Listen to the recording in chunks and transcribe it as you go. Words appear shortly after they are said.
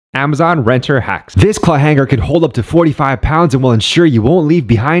Amazon renter hacks. This claw hanger can hold up to 45 pounds and will ensure you won't leave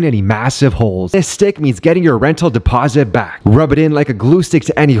behind any massive holes. This stick means getting your rental deposit back. Rub it in like a glue stick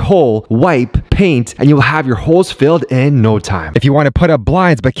to any hole, wipe, paint, and you'll have your holes filled in no time. If you want to put up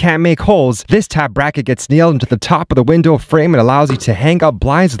blinds but can't make holes, this tab bracket gets nailed into the top of the window frame and allows you to hang up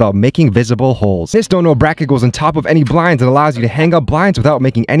blinds without making visible holes. This don't-know bracket goes on top of any blinds and allows you to hang up blinds without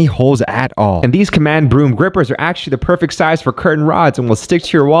making any holes at all. And these command broom grippers are actually the perfect size for curtain rods and will stick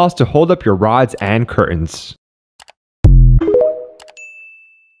to your wall to hold up your rods and curtains.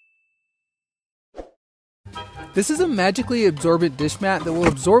 This is a magically absorbent dish mat that will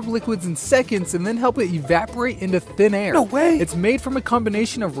absorb liquids in seconds and then help it evaporate into thin air. No way! It's made from a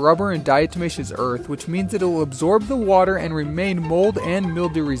combination of rubber and diatomaceous earth, which means that it will absorb the water and remain mold and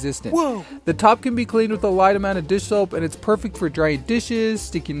mildew resistant. Whoa! The top can be cleaned with a light amount of dish soap, and it's perfect for drying dishes,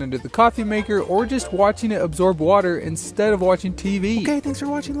 sticking under the coffee maker, or just watching it absorb water instead of watching TV. Okay, thanks for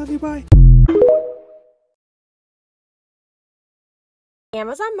watching. Love you. Bye.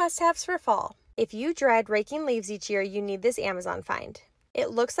 Amazon must-haves for fall. If you dread raking leaves each year, you need this Amazon find.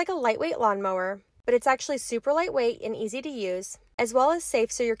 It looks like a lightweight lawnmower, but it's actually super lightweight and easy to use, as well as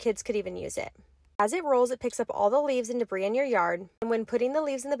safe so your kids could even use it. As it rolls, it picks up all the leaves and debris in your yard, and when putting the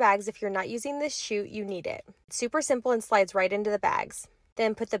leaves in the bags, if you're not using this chute, you need it. It's super simple and slides right into the bags.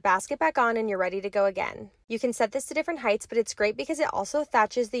 Then put the basket back on and you're ready to go again. You can set this to different heights, but it's great because it also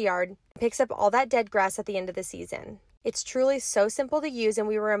thatches the yard and picks up all that dead grass at the end of the season. It's truly so simple to use, and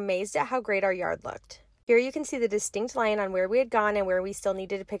we were amazed at how great our yard looked. Here you can see the distinct line on where we had gone and where we still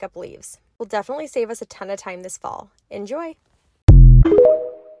needed to pick up leaves. Will definitely save us a ton of time this fall. Enjoy!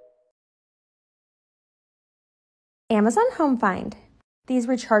 Amazon Home Find. These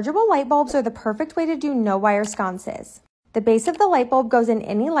rechargeable light bulbs are the perfect way to do no-wire sconces. The base of the light bulb goes in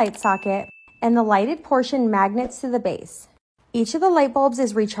any light socket, and the lighted portion magnets to the base. Each of the light bulbs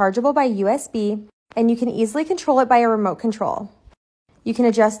is rechargeable by USB, and you can easily control it by a remote control. You can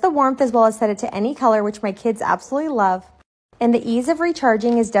adjust the warmth as well as set it to any color, which my kids absolutely love, and the ease of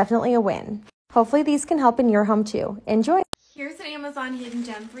recharging is definitely a win. Hopefully these can help in your home too. Enjoy! Here's an Amazon hidden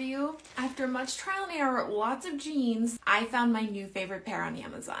gem for you. After much trial and error, lots of jeans, I found my new favorite pair on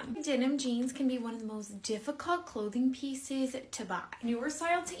Amazon. Denim jeans can be one of the most difficult clothing pieces to buy. Newer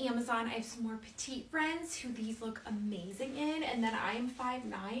style to Amazon, I have some more petite friends who these look amazing in, and then I am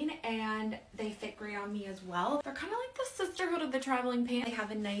 5'9", and they fit great on me as well. They're kind of like the sisterhood of the traveling pants. They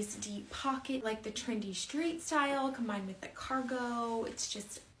have a nice deep pocket, like the trendy straight style, combined with the cargo. It's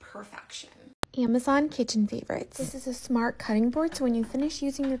just perfection. Amazon kitchen favorites. This is a smart cutting board, so when you finish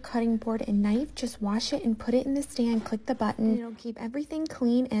using your cutting board and knife, just wash it and put it in the stand, click the button, and it'll keep everything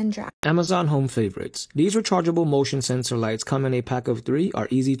clean and dry. Amazon home favorites. These rechargeable motion sensor lights come in a pack of 3, are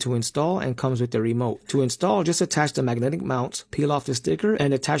easy to install, and comes with a remote. To install, just attach the magnetic mounts, peel off the sticker,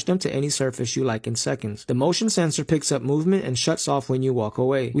 and attach them to any surface you like in seconds. The motion sensor picks up movement and shuts off when you walk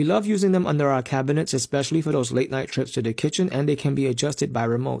away. We love using them under our cabinets, especially for those late night trips to the kitchen, and they can be adjusted by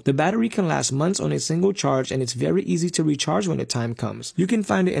remote. The battery can last months on a single charge, and it's very easy to recharge when the time comes. You can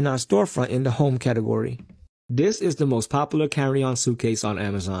find it in our storefront in the home category. This is the most popular carry-on suitcase on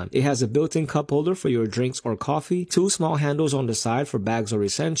Amazon. It has a built-in cup holder for your drinks or coffee, 2 small handles on the side for bags or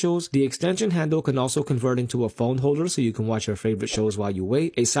essentials. The extension handle can also convert into a phone holder so you can watch your favorite shows while you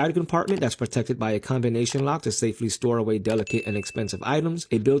wait. A side compartment that's protected by a combination lock to safely store away delicate and expensive items.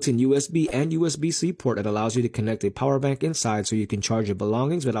 A built-in USB and USB-C port that allows you to connect a power bank inside so you can charge your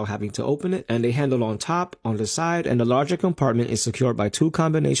belongings without having to open it. And a handle on top, on the side, and the larger compartment is secured by 2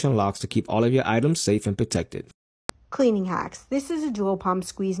 combination locks to keep all of your items safe and protected. Cleaning hacks. This is a dual pump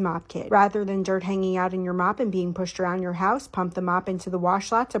squeeze mop kit. Rather than dirt hanging out in your mop and being pushed around your house, pump the mop into the wash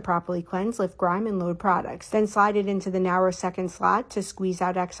slot to properly cleanse, lift grime, and load products. Then slide it into the narrow second slot to squeeze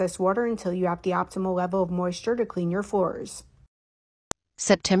out excess water until you have the optimal level of moisture to clean your floors.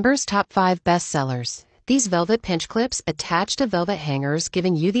 September's top 5 bestsellers. These velvet pinch clips attach to velvet hangers,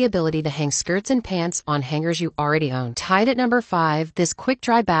 giving you the ability to hang skirts and pants on hangers you already own. Tied at number 5, this quick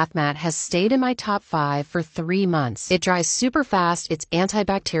dry bath mat has stayed in my top 5 for 3 months. It dries super fast, it's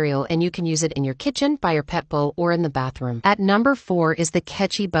antibacterial, and you can use it in your kitchen, by your pet bowl, or in the bathroom. At number 4 is the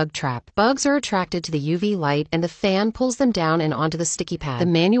Catchy Bug Trap. Bugs are attracted to the UV light, and the fan pulls them down and onto the sticky pad. The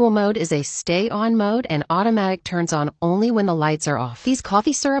manual mode is a stay-on mode, and automatic turns on only when the lights are off. These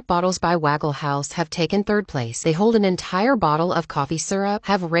coffee syrup bottles by Waggle House have taken In third place, they hold an entire bottle of coffee syrup,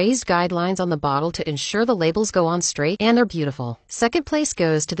 have raised guidelines on the bottle to ensure the labels go on straight, and they're beautiful. Second place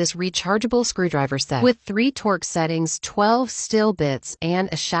goes to this rechargeable screwdriver set. With 3 torque settings, 12 steel bits, and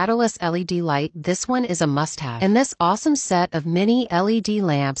a shadowless LED light, this one is a must-have. And this awesome set of mini LED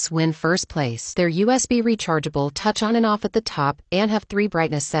lamps win first place. They're USB rechargeable, touch on and off at the top, and have 3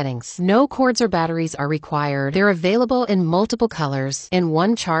 brightness settings. No cords or batteries are required. They're available in multiple colors, and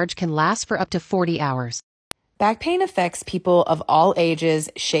one charge can last for up to 40 hours. Back pain affects people of all ages,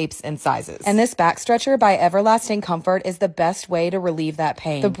 shapes, and sizes. And this back stretcher by Everlasting Comfort is the best way to relieve that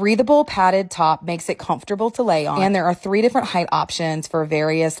pain. The breathable padded top makes it comfortable to lay on, and there are 3 different height options for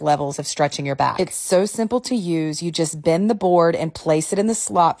various levels of stretching your back. It's so simple to use. You just bend the board and place it in the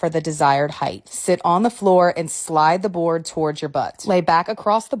slot for the desired height. Sit on the floor and slide the board towards your butt. Lay back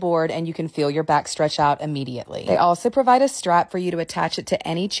across the board and you can feel your back stretch out immediately. They also provide a strap for you to attach it to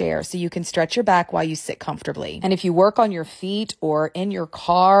any chair so you can stretch your back while you sit comfortably. And if you work on your feet or in your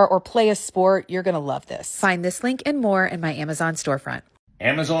car or play a sport, you're going to love this. Find this link and more in my Amazon storefront.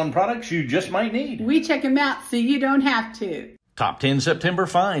 Amazon products you just might need. We check them out so you don't have to. Top 10 September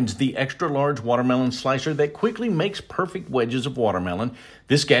finds: the extra large watermelon slicer that quickly makes perfect wedges of watermelon.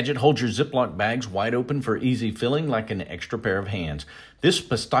 This gadget holds your Ziploc bags wide open for easy filling like an extra pair of hands. This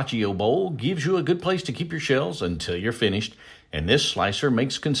pistachio bowl gives you a good place to keep your shells until you're finished. And this slicer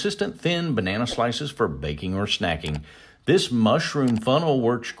makes consistent thin banana slices for baking or snacking. This mushroom funnel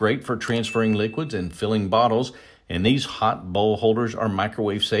works great for transferring liquids and filling bottles. And these hot bowl holders are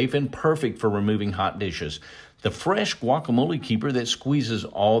microwave safe and perfect for removing hot dishes. The fresh guacamole keeper that squeezes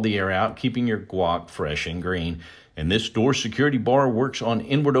all the air out, keeping your guac fresh and green. And this door security bar works on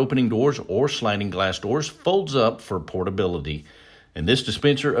inward opening doors or sliding glass doors, folds up for portability. And this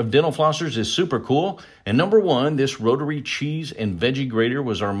dispenser of dental flossers is super cool. And number 1, this rotary cheese and veggie grater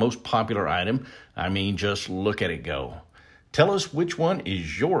was our most popular item. I mean, just look at it go. Tell us which one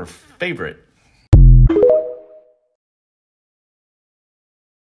is your favorite.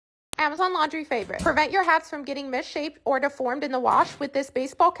 Amazon laundry favorite. Prevent your hats from getting misshaped or deformed in the wash with this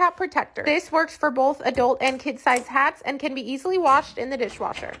baseball cap protector. This works for both adult and kid-sized hats and can be easily washed in the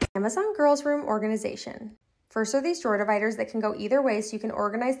dishwasher. Amazon Girls Room Organization. First are these drawer dividers that can go either way so you can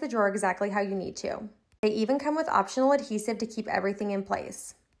organize the drawer exactly how you need to. They even come with optional adhesive to keep everything in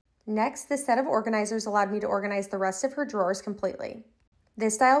place. Next, this set of organizers allowed me to organize the rest of her drawers completely.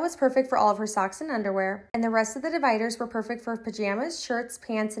 This style was perfect for all of her socks and underwear, and the rest of the dividers were perfect for pajamas, shirts,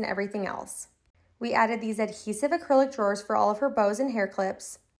 pants, and everything else. We added these adhesive acrylic drawers for all of her bows and hair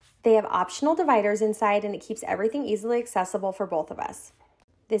clips. They have optional dividers inside, and it keeps everything easily accessible for both of us.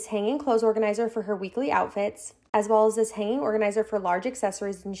 This hanging clothes organizer for her weekly outfits, as well as this hanging organizer for large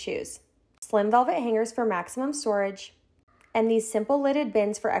accessories and shoes. Slim velvet hangers for maximum storage, and these simple lidded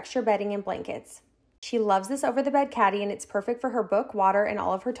bins for extra bedding and blankets. She loves this over-the-bed caddy, and it's perfect for her book, water, and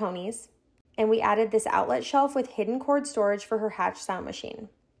all of her Tonies. And we added this outlet shelf with hidden cord storage for her Hatch sound machine.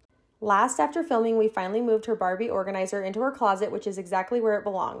 Last, after filming, we finally moved her Barbie organizer into her closet, which is exactly where it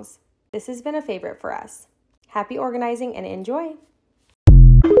belongs. This has been a favorite for us. Happy organizing and enjoy!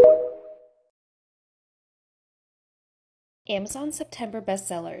 Amazon September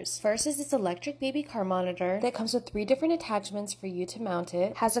bestsellers. First is this electric baby car monitor that comes with 3 different attachments for you to mount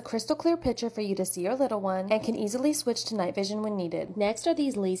it, has a crystal clear picture for you to see your little one, and can easily switch to night vision when needed. Next are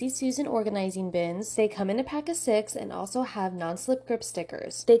these Lazy Susan organizing bins. They come in a pack of 6 and also have non-slip grip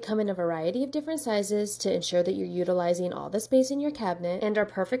stickers. They come in a variety of different sizes to ensure that you're utilizing all the space in your cabinet and are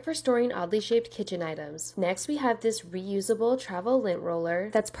perfect for storing oddly shaped kitchen items. Next, we have this reusable travel lint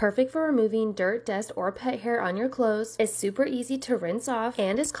roller that's perfect for removing dirt, dust, or pet hair on your clothes. It's super easy to rinse off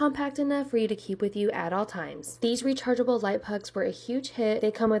and is compact enough for you to keep with you at all times. These rechargeable light pucks were a huge hit.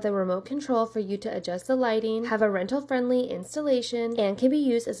 They come with a remote control for you to adjust the lighting, have a rental-friendly installation, and can be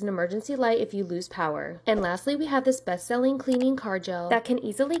used as an emergency light if you lose power. And lastly, we have this best-selling cleaning car gel that can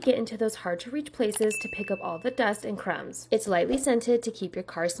easily get into those hard-to-reach places to pick up all the dust and crumbs. It's lightly scented to keep your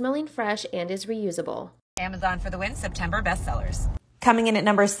car smelling fresh and is reusable. Amazon for the win, September bestsellers. Coming in at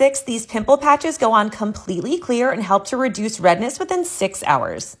number 6, these pimple patches go on completely clear and help to reduce redness within 6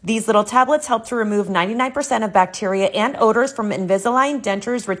 hours. These little tablets help to remove 99% of bacteria and odors from Invisalign,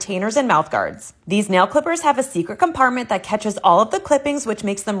 dentures, retainers, and mouth guards. These nail clippers have a secret compartment that catches all of the clippings, which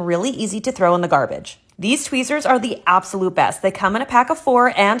makes them really easy to throw in the garbage. These tweezers are the absolute best. They come in a pack of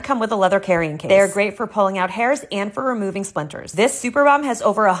 4 and come with a leather carrying case. They are great for pulling out hairs and for removing splinters. This Super Balm has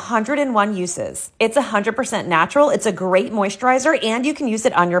over 101 uses. It's 100% natural, it's a great moisturizer, and you can use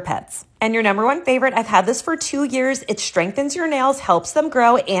it on your pets. And your number 1 favorite, I've had this for 2 years. It strengthens your nails, helps them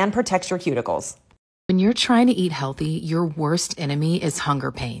grow, and protects your cuticles. When you're trying to eat healthy, your worst enemy is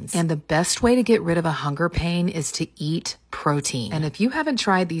hunger pains. And the best way to get rid of a hunger pain is to eat protein. And if you haven't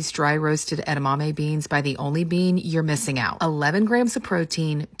tried these dry roasted edamame beans by The Only Bean, you're missing out. 11 grams of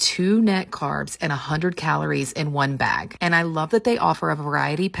protein, 2 net carbs, and 100 calories in one bag. And I love that they offer a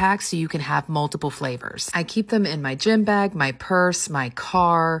variety pack so you can have multiple flavors. I keep them in my gym bag, my purse, my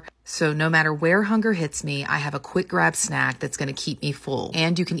car. So no matter where hunger hits me, I have a quick grab snack that's going to keep me full.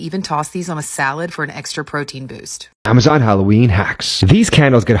 And you can even toss these on a salad for an extra protein boost. Amazon Halloween hacks. These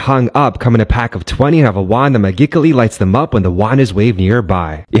candles get hung up, come in a pack of 20 and have a wand that magically lights them up when the wand is waved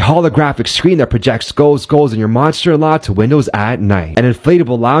nearby. A holographic screen that projects goals and your monster-in-law to windows at night. An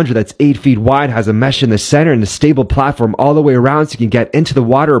inflatable lounger that's 8 feet wide has a mesh in the center and a stable platform all the way around so you can get into the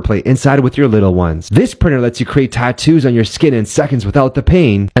water or play inside with your little ones. This printer lets you create tattoos on your skin in seconds without the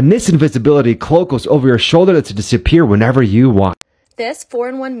pain. And this invisibility cloak goes over your shoulder to disappear whenever you want. This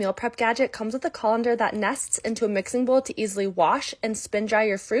 4-in-1 meal prep gadget comes with a colander that nests into a mixing bowl to easily wash and spin dry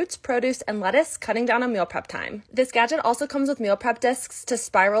your fruits, produce, and lettuce, cutting down on meal prep time. This gadget also comes with meal prep discs to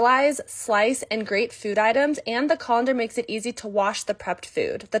spiralize, slice, and grate food items, and the colander makes it easy to wash the prepped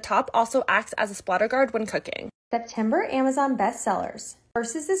food. The top also acts as a splatter guard when cooking. September Amazon bestsellers.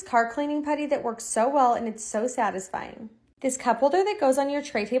 First is this car cleaning putty that works so well and it's so satisfying. This cup holder that goes on your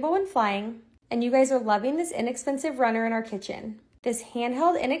tray table when flying, and you guys are loving this inexpensive runner in our kitchen. This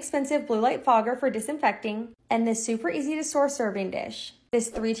handheld, inexpensive blue light fogger for disinfecting, and this super easy to store serving dish. This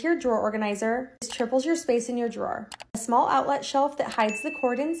 3-tier drawer organizer. This triples your space in your drawer. A small outlet shelf that hides the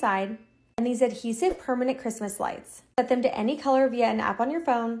cord inside, and these adhesive permanent Christmas lights. Set them to any color via an app on your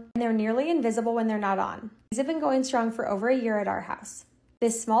phone, and they're nearly invisible when they're not on. These have been going strong for over a year at our house.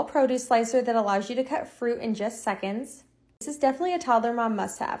 This small produce slicer that allows you to cut fruit in just seconds. This is definitely a toddler mom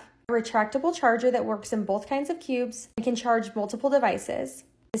must-have. A retractable charger that works in both kinds of cubes and can charge multiple devices.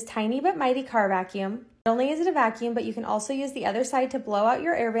 This tiny but mighty car vacuum. Not only is it a vacuum, but you can also use the other side to blow out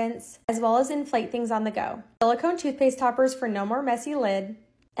your air vents, as well as inflate things on the go. Silicone toothpaste toppers for no more messy lid.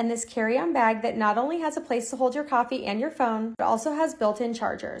 And this carry-on bag that not only has a place to hold your coffee and your phone, but also has built-in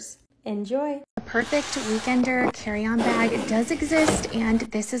chargers. Enjoy! A perfect weekender carry-on bag does exist, and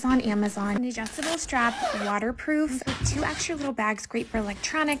this is on Amazon. An adjustable strap, waterproof, with 2 extra little bags, great for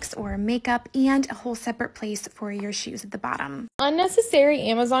electronics or makeup, and a whole separate place for your shoes at the bottom. Unnecessary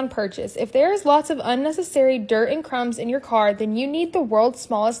Amazon purchase. If there is lots of unnecessary dirt and crumbs in your car, then you need the world's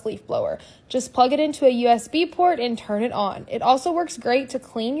smallest leaf blower. Just plug it into a USB port and turn it on. It also works great to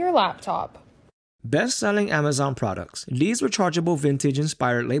clean your laptop. Best-selling Amazon products. These rechargeable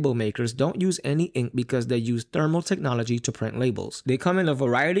vintage-inspired label makers don't use any ink because they use thermal technology to print labels. They come in a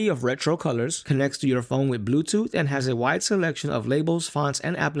variety of retro colors, connects to your phone with Bluetooth, and has a wide selection of labels, fonts,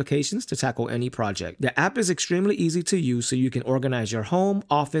 and applications to tackle any project. The app is extremely easy to use so you can organize your home,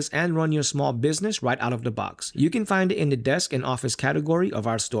 office, and run your small business right out of the box. You can find it in the desk and office category of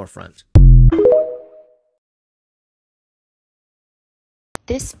our storefront.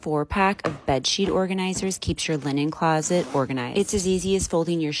 This 4-pack of bedsheet organizers keeps your linen closet organized. It's as easy as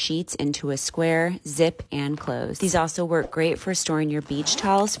folding your sheets into a square, zip, and close. These also work great for storing your beach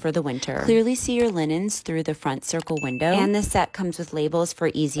towels for the winter. Clearly see your linens through the front circle window, and this set comes with labels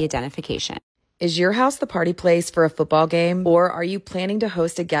for easy identification. Is your house the party place for a football game? Or are you planning to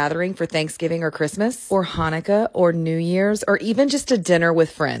host a gathering for Thanksgiving or Christmas? Or Hanukkah or New Year's? Or even just a dinner with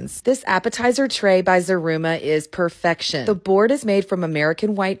friends? This appetizer tray by Zaruma is perfection. The board is made from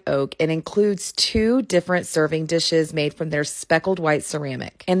American white oak and includes 2 different serving dishes made from their speckled white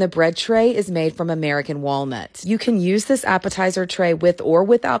ceramic. And the bread tray is made from American walnut. You can use this appetizer tray with or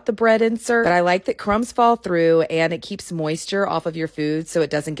without the bread insert, but I like that crumbs fall through and it keeps moisture off of your food so it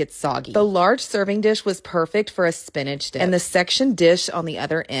doesn't get soggy. The large serving dish was perfect for a spinach dip, and the section dish on the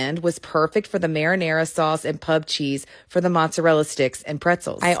other end was perfect for the marinara sauce and pub cheese for the mozzarella sticks and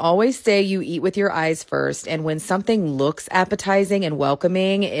pretzels. I always say you eat with your eyes first, and when something looks appetizing and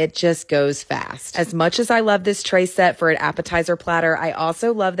welcoming, it just goes fast. As much as I love this tray set for an appetizer platter, I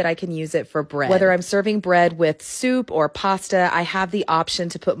also love that I can use it for bread. Whether I'm serving bread with soup or pasta, I have the option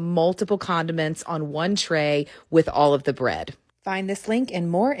to put multiple condiments on one tray with all of the bread. Find this link and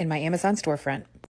more in my Amazon storefront.